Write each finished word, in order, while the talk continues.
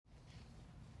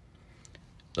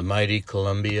The mighty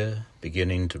Columbia,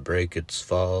 beginning to break its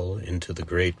fall into the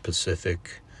great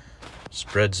Pacific,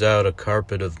 spreads out a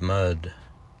carpet of mud,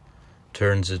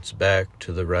 turns its back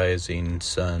to the rising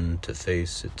sun to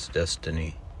face its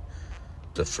destiny,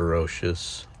 the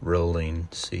ferocious, rolling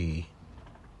sea.